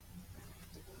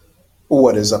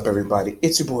What is up, everybody?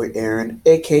 It's your boy Aaron,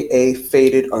 aka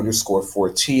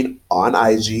Faded_14 on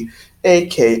IG,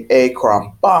 aka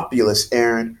Crumbopulous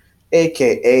Aaron,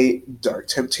 aka Dark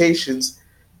Temptations,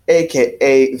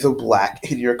 aka The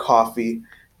Black in Your Coffee,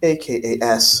 aka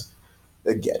S.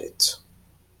 Get it.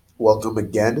 Welcome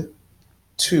again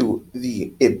to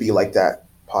the It Be Like That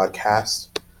podcast.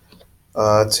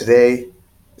 Today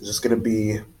is just going to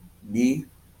be me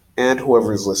and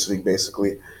whoever is listening,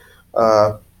 basically.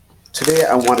 Uh, Today,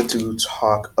 I wanted to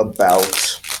talk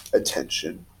about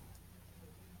attention.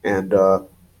 And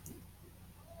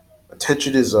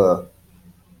attention is a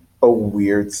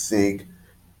weird thing.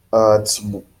 It's,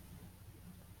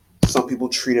 some people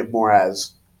treat it more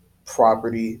as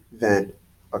property than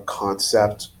a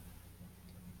concept.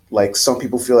 Like, some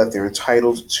people feel that they're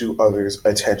entitled to others'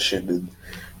 attention, and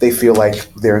they feel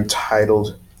like they're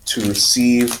entitled to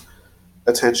receive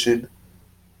attention,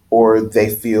 or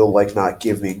they feel like not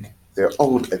giving their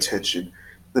own attention.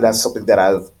 And that's something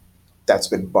that's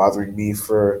been bothering me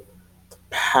for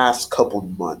past couple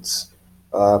months.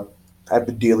 Uh, I've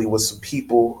been dealing with some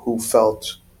people who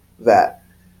felt that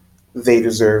they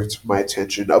deserved my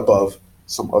attention above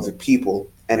some other people,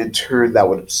 and in turn, that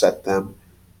would upset them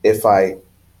if I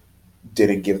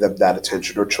didn't give them that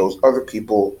attention or chose other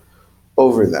people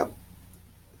over them.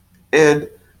 And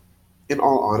in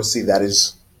all honesty, that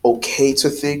is okay to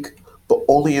think, but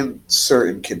only in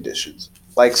certain conditions.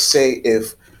 Like, say,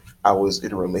 if I was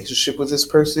in a relationship with this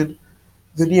person,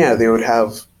 then yeah, they would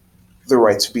have the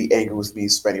right to be angry with me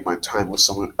spending my time with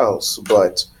someone else.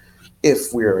 But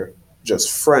if we're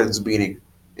just friends, meaning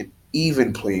an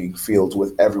even playing field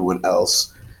with everyone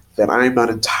else, then I'm not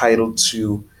entitled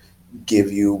to give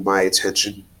you my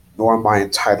attention, nor am I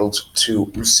entitled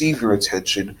to receive your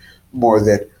attention more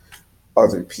than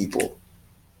other people.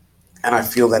 And I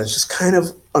feel that it's just kind of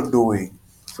annoying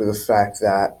for the fact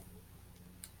that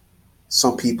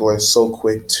some people are so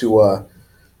quick to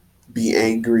be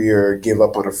angry or give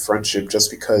up on a friendship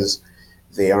just because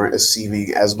they aren't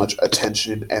receiving as much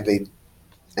attention, and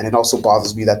it also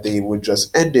bothers me that they would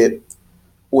just end it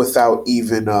without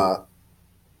even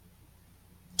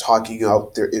talking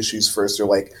out their issues first, or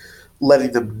like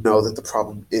letting them know that the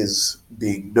problem is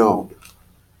being known.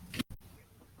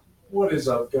 What is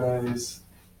up, guys?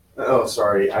 Oh,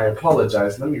 sorry. I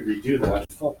apologize. Let me redo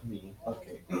that. Fuck me.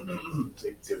 Okay.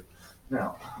 Take two.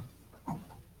 Now,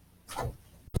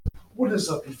 what is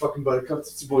up, you fucking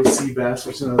buttercups? It's your boy Seabass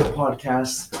with another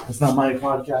podcast. It's not my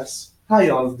podcast. How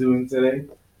y'all doing today?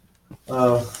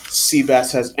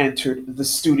 Seabass has entered the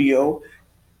studio,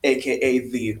 aka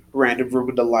the random room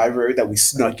in the library that we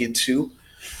snuck into.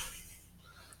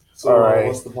 So, All right.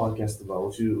 what's the podcast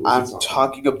about? I'm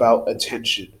talking about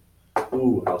attention.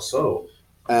 Ooh, how so?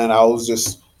 And I was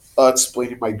just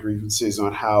explaining my grievances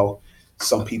on how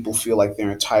some people feel like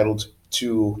they're entitled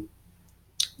to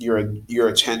your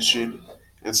attention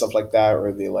and stuff like that,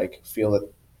 or they like feel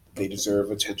that they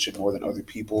deserve attention more than other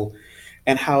people,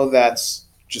 and how that's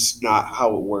just not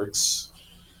how it works.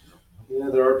 Yeah,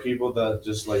 there are people that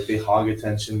just like they hog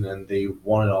attention and they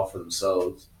want it all for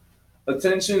themselves.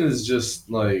 Attention is just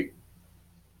like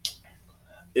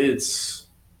it's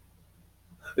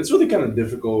it's really kind of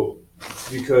difficult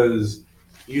because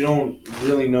you don't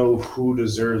really know who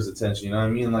deserves attention. You know what I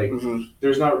mean? Like, Hmm.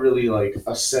 there's not really like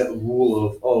a set rule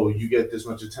of oh, you get this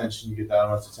much attention, you get that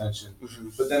much attention. Hmm.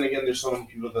 But then again, there's so many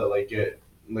people that like get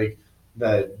like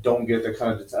that don't get the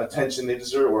kind of attention they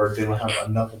deserve, or they don't have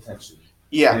enough attention.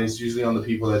 Yeah, And it's usually on the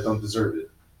people that don't deserve it.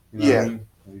 You know what I yeah.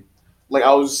 mean? Like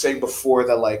I was saying before,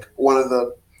 that like one of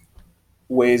the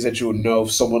ways that you would know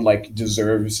if someone like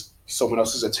deserves someone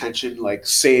else's attention, like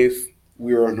say if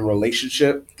we were in a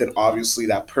relationship, then obviously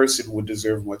that person would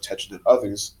deserve more attention than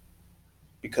others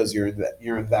because you're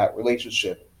in that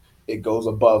relationship. It goes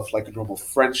above like a normal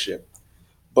friendship.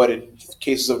 But in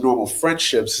cases of normal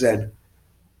friendships, then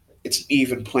it's an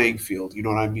even playing field. You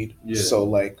know what I mean? Yeah. So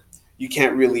like you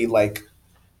can't really like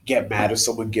get mad if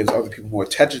someone gives other people more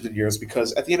attention than yours,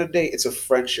 because at the end of the day, it's a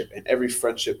friendship, and every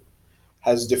friendship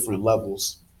has different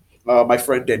levels. My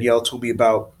friend Danielle told me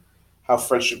about how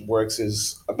friendship works.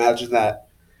 Is imagine that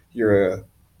you're a,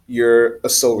 you're a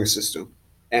solar system,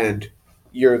 and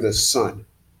you're the sun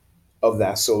of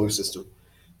that solar system.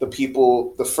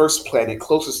 The first planet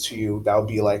closest to you, that would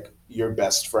be like your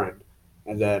best friend,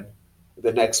 and then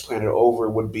the next planet over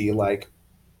would be like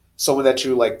someone that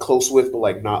you're like close with, but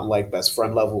like not like best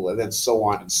friend level, and then so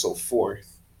on and so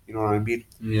forth. You know what I mean?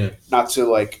 Yeah. Not to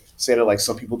like say that like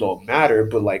some people don't matter,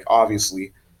 but like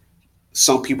obviously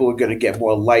some people are going to get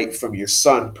more light from your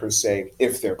sun per se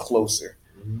if they're closer.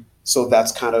 So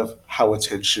that's kind of how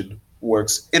attention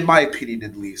works, in my opinion,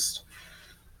 at least.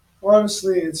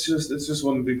 Honestly, it's just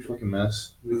one big fucking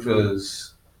mess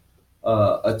because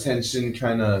attention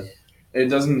kind of it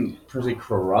doesn't per se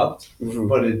corrupt,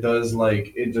 but it does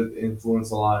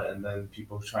influence a lot, and then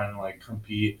people trying to like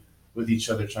compete with each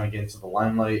other, trying to get into the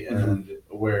limelight, and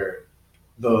where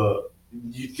the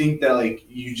you think that like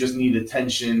you just need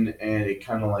attention, and it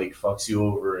kind of like fucks you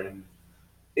over, and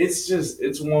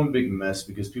it's one big mess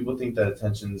because people think that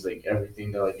attention is like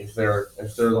everything. That like if they're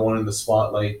the one in the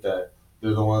spotlight, that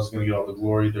they're the ones gonna get all the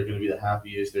glory. They're gonna be the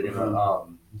happiest. They're gonna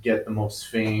get the most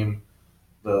fame,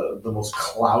 the most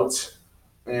clout,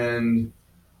 and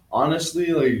honestly,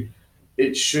 like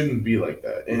it shouldn't be like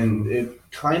that, and it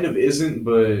kind of isn't,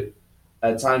 but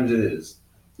at times it is.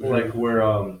 Like where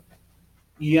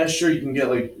yeah, sure, you can get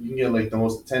the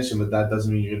most attention, but that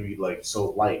doesn't mean you're gonna be like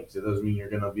so liked. It doesn't mean you're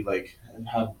gonna be like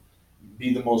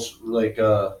be the most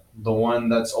the one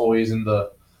that's always in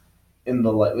the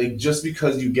light. Like just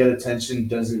because you get attention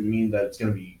doesn't mean that it's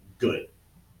gonna be good.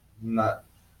 Not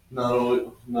not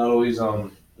always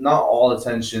not all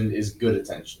attention is good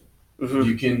attention.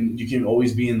 You can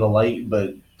always be in the light,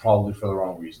 but probably for the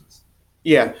wrong reasons.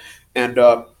 Yeah, and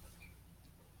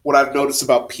what I've noticed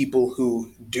about people who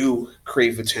do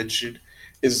crave attention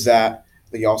is that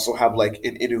they also have like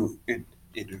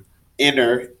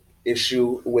inner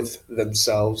issue with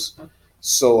themselves.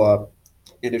 So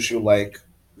an issue like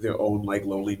their own like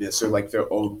loneliness or like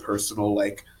their own personal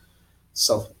like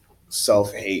self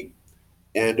self hate.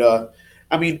 And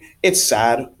I mean, it's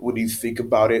sad when you think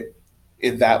about it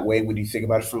in that way, when you think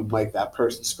about it from like that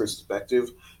person's perspective.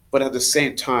 But at the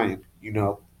same time,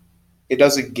 it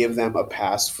doesn't give them a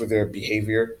pass for their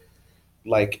behavior.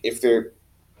 Like if they're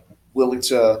willing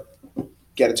to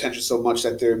get attention so much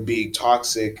that they're being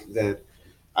toxic, then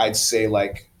I'd say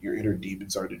like your inner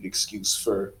demons aren't an excuse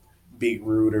for being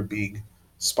rude or being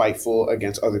spiteful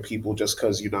against other people just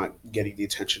because you're not getting the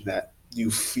attention that you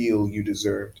feel you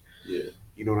deserved. Yeah.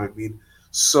 You know what I mean?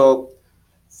 So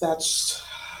that's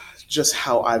just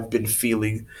how I've been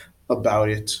feeling about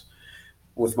it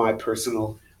with my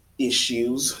personal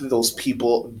issues. Those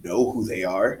people know who they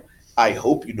are. I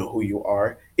hope you know who you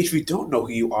are. If you don't know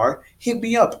who you are, hit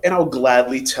me up and I'll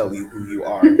gladly tell you who you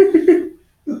are.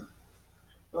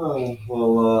 Oh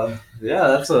well,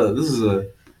 yeah.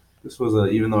 This was a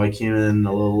even though I came in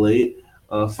a little late.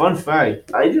 Fun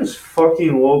fact: I just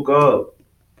fucking woke up.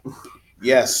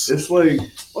 Yes. It's like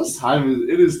what time is it?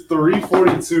 It is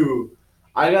 3:42.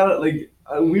 I got it like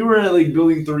we were at like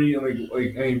building three and I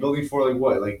mean building four like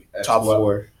what like at Top 12.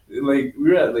 four. Like we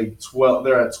were at like 12.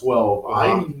 They're at 12.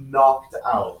 I'm knocked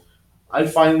out. I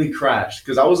finally crashed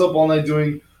because I was up all night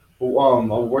doing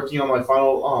working on my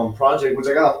final project, which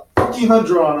I got a fucking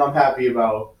 100 on. I'm happy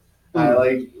about. I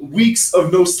like weeks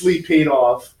of no sleep paid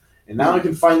off, and now I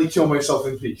can finally kill myself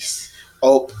in peace.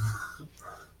 Oh,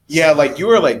 yeah, like you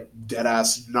were like dead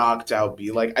ass knocked out,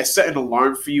 B. Like I set an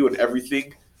alarm for you and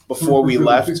everything before we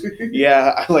left.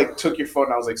 Yeah, I like took your phone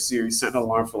and I was like, Siri, set an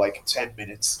alarm for like 10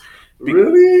 minutes.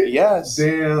 Really? Yes.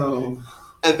 Damn.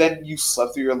 And then you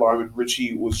slept through your alarm and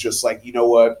Richie was just like, you know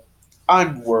what?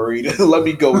 I'm worried. Let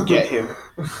me go get him.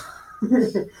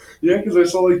 Yeah, because I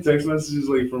saw like text messages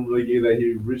like from like that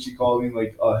he Richie called me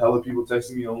like hella people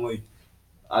texting me. I'm like,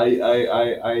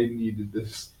 I needed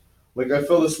this. Like I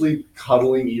fell asleep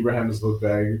cuddling Ibrahim's book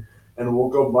bag and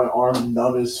woke up my arm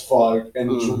numb as fuck and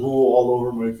drool all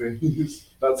over my face.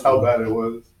 That's how bad it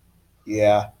was.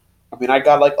 Yeah. I mean, I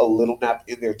got like a little nap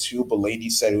in there too, but Lady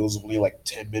said it was only like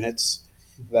 10 minutes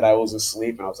that I was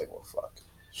asleep, and I was like, well, fuck.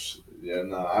 Yeah,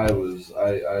 no, I was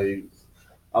like, I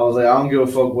don't give a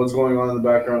fuck what's going on in the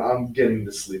background. I'm getting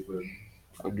to sleep with.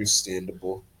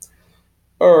 Understandable.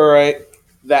 All right.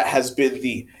 That has been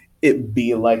the It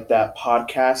Be Like That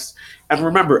podcast. And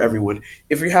remember, everyone,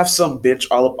 if you have some bitch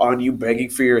all up on you begging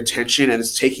for your attention and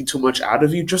it's taking too much out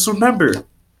of you, just remember,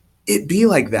 it be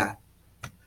like that.